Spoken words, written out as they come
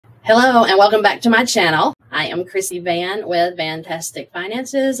Hello and welcome back to my channel. I am Chrissy Van with Vantastic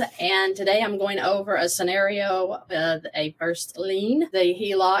Finances, and today I'm going over a scenario with a first lien. The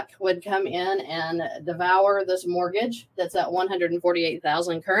HELOC would come in and devour this mortgage that's at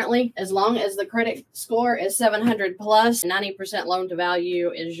 $148,000 currently. As long as the credit score is 700 plus, 90% loan to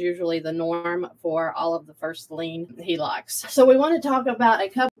value is usually the norm for all of the first lien HELOCs. So we want to talk about a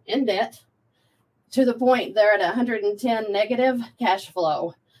couple in debt to the point they're at 110 negative cash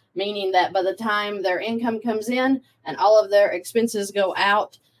flow, meaning that by the time their income comes in and all of their expenses go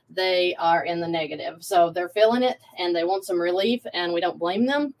out, they are in the negative. So they're feeling it and they want some relief, and we don't blame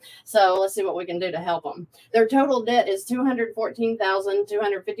them. So let's see what we can do to help them. Their total debt is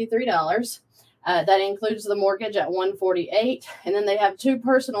 $214,253. That includes the mortgage at $148,000, and then they have two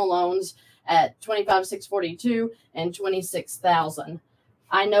personal loans at $25,642 and $26,000.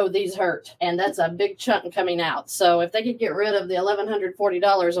 I know these hurt, and that's a big chunk coming out. So if they could get rid of the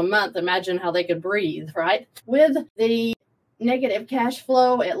 $1,140 a month, imagine how they could breathe, right? With the negative cash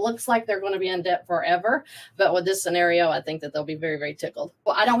flow, it looks like they're going to be in debt forever. But with this scenario, I think that they'll be very, very tickled.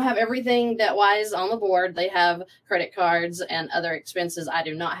 Well, I don't have everything debt-wise on the board. They have credit cards and other expenses I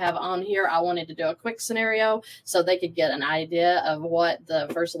do not have on here. I wanted to do a quick scenario so they could get an idea of what the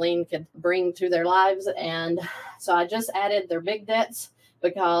first lien could bring to their lives. And so I just added their big debts,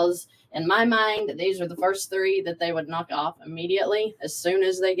 because in my mind, these are the first three that they would knock off immediately as soon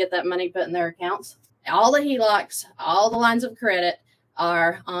as they get that money put in their accounts. All the HELOCs, all the lines of credit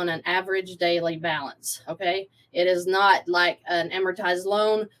are on an average daily balance, okay? It is not like an amortized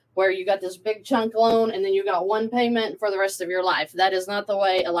loan where you got this big chunk loan and then you got one payment for the rest of your life. That is not the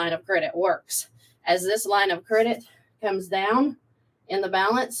way a line of credit works. As this line of credit comes down in the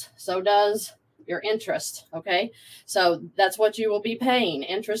balance, so does your interest, okay? So that's what you will be paying,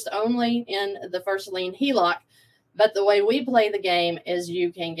 interest only in the first lien HELOC. But the way we play the game is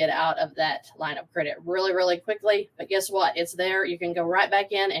you can get out of that line of credit really, really quickly. But guess what? It's there. You can go right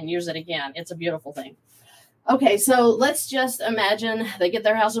back in and use it again. It's a beautiful thing. Okay, so let's just imagine they get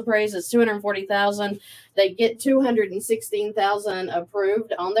their house appraised. It's $240,000. They get $216,000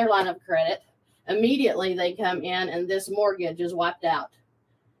 approved on their line of credit. Immediately they come in and this mortgage is wiped out.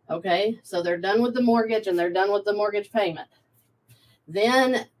 Okay, so they're done with the mortgage and they're done with the mortgage payment.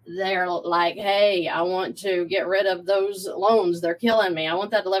 Then they're like, hey, I want to get rid of those loans. They're killing me. I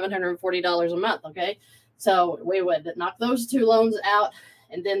want that $1,140 a month, okay? So we would knock those two loans out,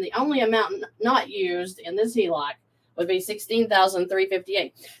 and then the only amount not used in this HELOC would be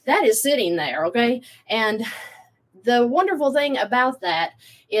 $16,358. That is sitting there, okay? And the wonderful thing about that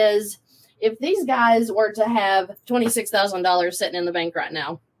is if these guys were to have $26,000 sitting in the bank right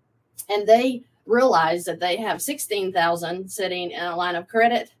now, and they realize that they have $16,000 sitting in a line of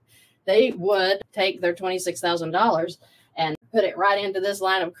credit, they would take their $26,000 and put it right into this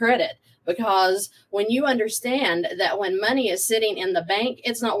line of credit. Because when you understand that when money is sitting in the bank,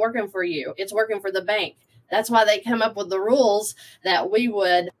 it's not working for you, it's working for the bank. That's why they come up with the rules that we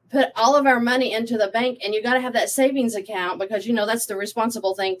would put all of our money into the bank, and you got to have that savings account because, you know, that's the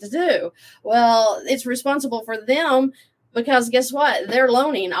responsible thing to do. Well, it's responsible for them because guess what? They're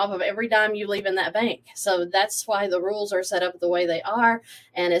loaning off of every dime you leave in that bank. So that's why the rules are set up the way they are.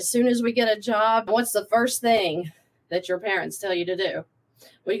 And as soon as we get a job, what's the first thing that your parents tell you to do?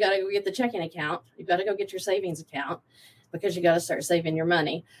 Well, you got to go get the checking account. You got to go get your savings account because you got to start saving your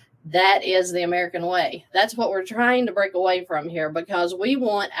money. That is the American way. That's what we're trying to break away from here because we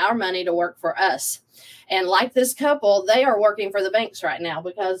want our money to work for us. And like this couple, they are working for the banks right now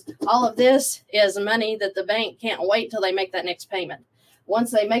because all of this is money that the bank can't wait till they make that next payment. Once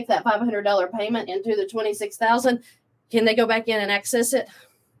they make that $500 payment into the $26,000, can they go back in and access it?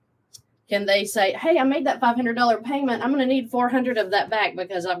 Can they say, hey, I made that $500 payment. I'm going to need $400 of that back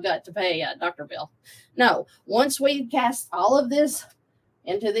because I've got to pay a doctor bill? No. Once we cast all of this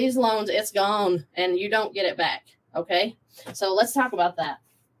into these loans, it's gone and you don't get it back. Okay, so let's talk about that.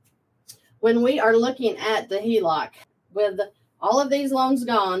 When we are looking at the HELOC with all of these loans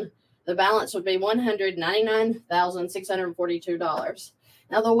gone, the balance would be $199,642.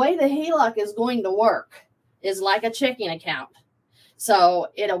 Now, the way the HELOC is going to work is like a checking account. So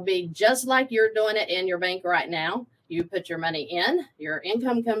it'll be just like you're doing it in your bank right now. You put your money in, your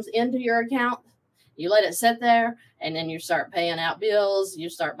income comes into your account, you let it sit there, and then you start paying out bills, you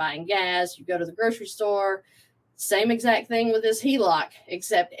start buying gas, you go to the grocery store. Same exact thing with this HELOC,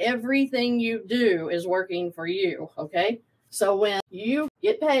 except everything you do is working for you, okay? So when you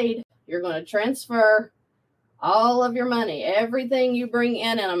get paid, you're going to transfer all of your money. Everything you bring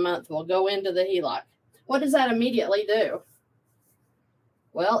in a month will go into the HELOC. What does that immediately do?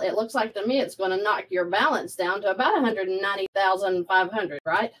 Well, it looks like to me it's going to knock your balance down to about $190,500,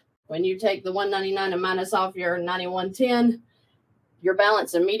 right? When you take the $199 and minus off your $91.10, your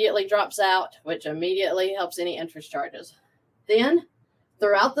balance immediately drops out, which immediately helps any interest charges. Then,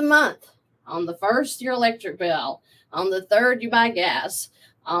 throughout the month, on the first, your electric bill. On the third, you buy gas.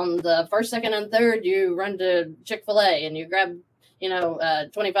 On the first, second, and third, you run to Chick-fil-A and you grab, a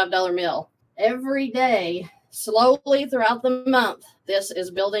 $25 meal. Every day, slowly throughout the month, this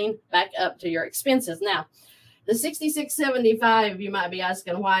is building back up to your expenses. Now, the $66.75, you might be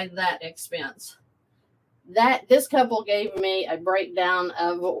asking, why that expense? This couple gave me a breakdown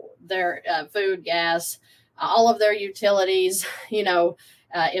of their food, gas, all of their utilities,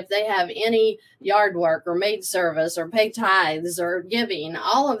 if they have any yard work or maid service or pay tithes or giving,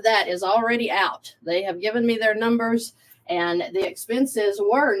 all of that is already out. They have given me their numbers, and the expenses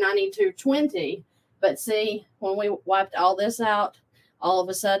were $92.20. But see, when we wiped all this out, all of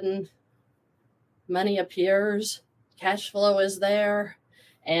a sudden, money appears, cash flow is there,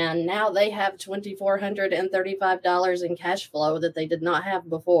 and now they have $2,435 in cash flow that they did not have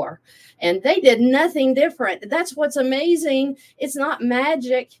before. And they did nothing different. That's what's amazing. It's not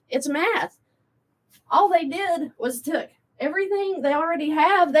magic. It's math. All they did was took everything they already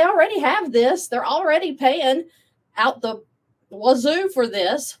have. They already have this. They're already paying out the wazoo for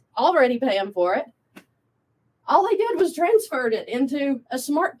this, already paying for it. All they did was transferred it into a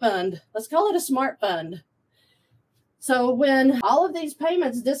smart fund. Let's call it a smart fund. So when all of these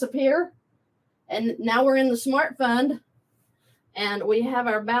payments disappear, and now we're in the smart fund, and we have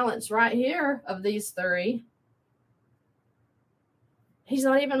our balance right here of these three, he's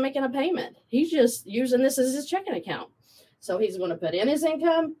not even making a payment. He's just using this as his checking account. So he's going to put in his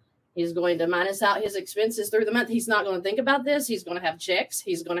income. He's going to minus out his expenses through the month. He's not going to think about this. He's going to have checks.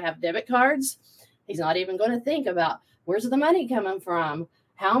 He's going to have debit cards. He's not even going to think about, where's the money coming from?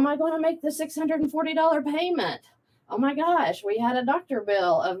 How am I going to make the $640 payment? Oh my gosh, we had a doctor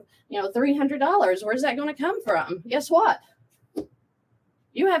bill of, $300. Where's that going to come from? Guess what?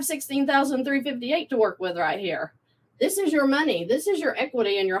 You have $16,358 to work with right here. This is your money. This is your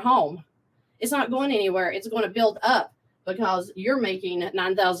equity in your home. It's not going anywhere. It's going to build up because you're making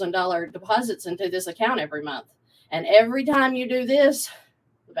 $9,000 deposits into this account every month. And every time you do this,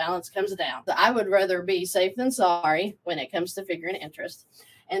 the balance comes down. So I would rather be safe than sorry when it comes to figuring interest.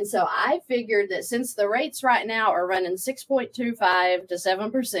 And so I figured that since the rates right now are running 6.25 to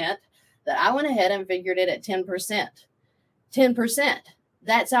 7%, that I went ahead and figured it at 10%. 10%.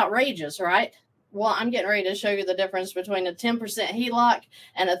 That's outrageous, right? Well, I'm getting ready to show you the difference between a 10% HELOC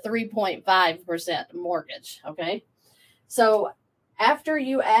and a 3.5% mortgage, okay? So after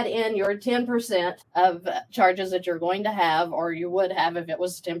you add in your 10% of charges that you're going to have, or you would have if it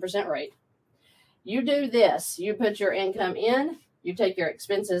was a 10% rate, you do this. You put your income in, you take your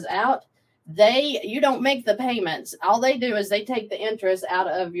expenses out. You don't make the payments. All they do is they take the interest out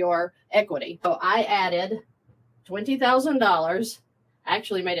of your equity. So I added $20,000,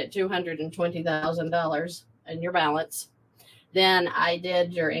 actually made it $220,000 in your balance. Then I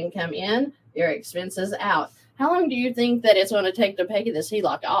did your income in, your expenses out. How long do you think that it's going to take to pay this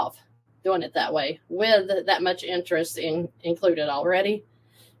HELOC off? Doing it that way with that much interest included already?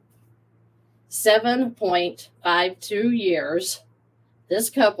 7.52 years. This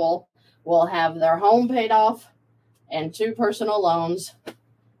couple will have their home paid off and 2 personal loans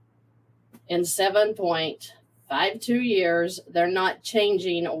in 7.52 years. They're not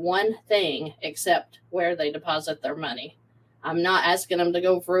changing one thing except where they deposit their money. I'm not asking them to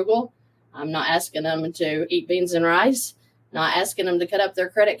go frugal. I'm not asking them to eat beans and rice. Not asking them to cut up their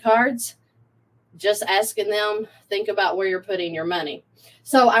credit cards. Just asking them, think about where you're putting your money.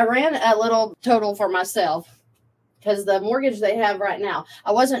 So I ran a little total for myself because the mortgage they have right now,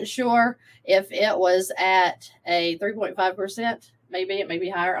 I wasn't sure if it was at a 3.5%. Maybe it may be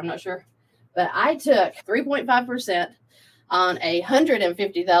higher. I'm not sure. But I took 3.5% on a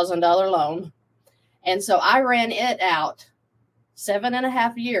 $150,000 loan. And so I ran it out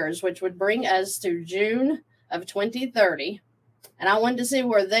 7.5 years, which would bring us to June of 2030. And I wanted to see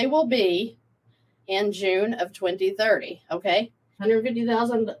where they will be in June of 2030. Okay.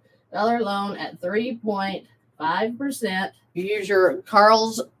 $150,000 loan at 3.5%. You use your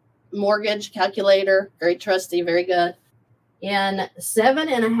Carl's mortgage calculator. Very trusty, very good. In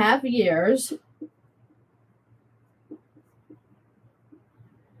 7.5 years,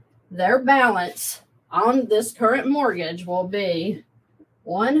 their balance on this current mortgage will be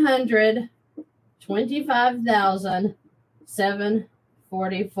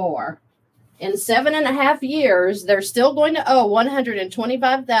 $125,744. In 7.5 years, they're still going to owe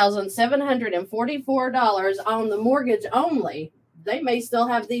 $125,744 on the mortgage only. They may still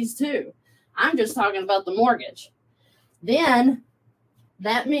have these too. I'm just talking about the mortgage. Then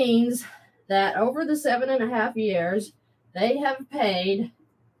That means that over the 7.5 years, they have paid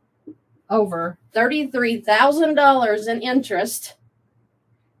over $33,000 in interest,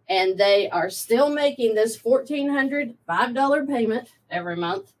 and they are still making this $1,405 payment every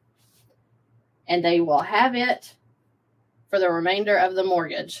month, and they will have it for the remainder of the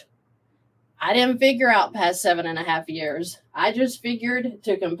mortgage. I didn't figure out past 7.5 years. I just figured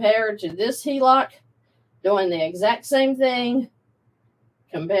to compare to this HELOC, doing the exact same thing,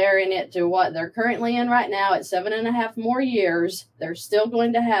 comparing it to what they're currently in right now at 7.5 more years, they're still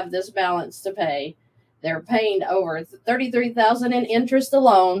going to have this balance to pay. They're paying over $33,000 in interest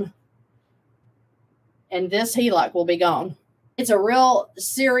alone, and this HELOC will be gone. It's a real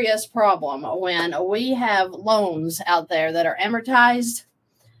serious problem when we have loans out there that are amortized,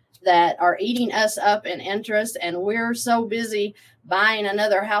 that are eating us up in interest, and we're so busy buying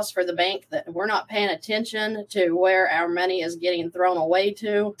another house for the bank that we're not paying attention to where our money is getting thrown away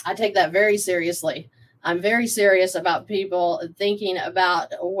to. I take that very seriously. I'm very serious about people thinking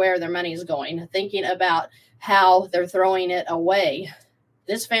about where their money is going, thinking about how they're throwing it away.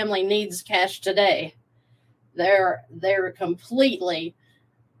 This family needs cash today. They're completely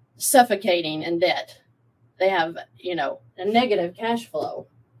suffocating in debt. They have, a negative cash flow.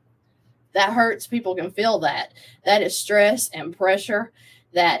 That hurts. People can feel that. That is stress and pressure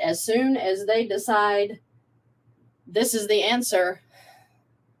that as soon as they decide this is the answer,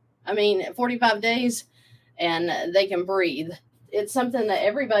 45 days and they can breathe. It's something that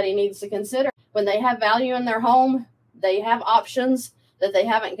everybody needs to consider. When they have value in their home, they have options that they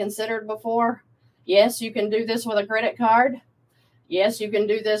haven't considered before. Yes, you can do this with a credit card. Yes, you can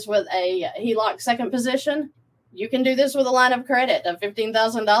do this with a HELOC second position. You can do this with a line of credit of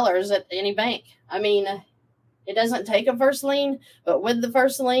 $15,000 at any bank. It doesn't take a first lien, but with the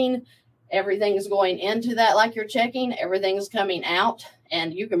first lien, everything's going into that like you're checking. Everything's coming out,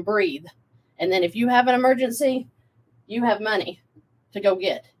 and you can breathe. And then if you have an emergency, you have money to go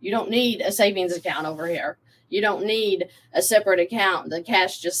get. You don't need a savings account over here. You don't need a separate account, the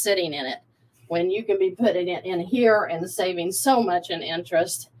cash just sitting in it, when you can be putting it in here and saving so much in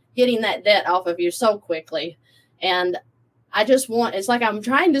interest, getting that debt off of you so quickly. And it's like I'm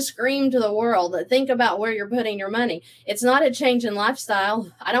trying to scream to the world that think about where you're putting your money. It's not a change in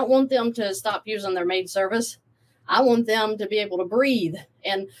lifestyle. I don't want them to stop using their maid service. I want them to be able to breathe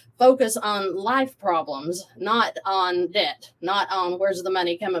and focus on life problems, not on debt, not on where's the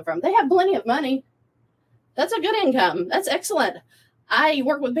money coming from. They have plenty of money. That's a good income. That's excellent. I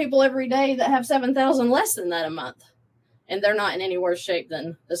work with people every day that have $7,000 less than that a month, and they're not in any worse shape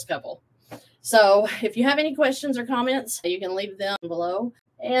than this couple. So if you have any questions or comments, you can leave them below.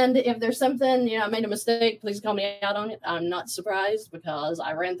 And if there's something, I made a mistake, please call me out on it. I'm not surprised because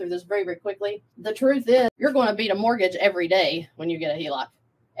I ran through this very, very quickly. The truth is you're going to beat a mortgage every day when you get a HELOC.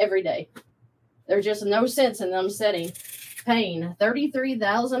 Every day. There's just no sense in them paying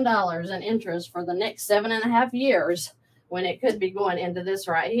 $33,000 in interest for the next 7.5 years when it could be going into this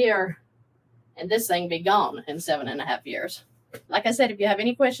right here and this thing be gone in 7.5 years. Like I said, if you have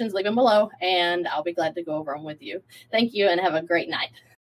any questions, leave them below, and I'll be glad to go over them with you. Thank you, and have a great night.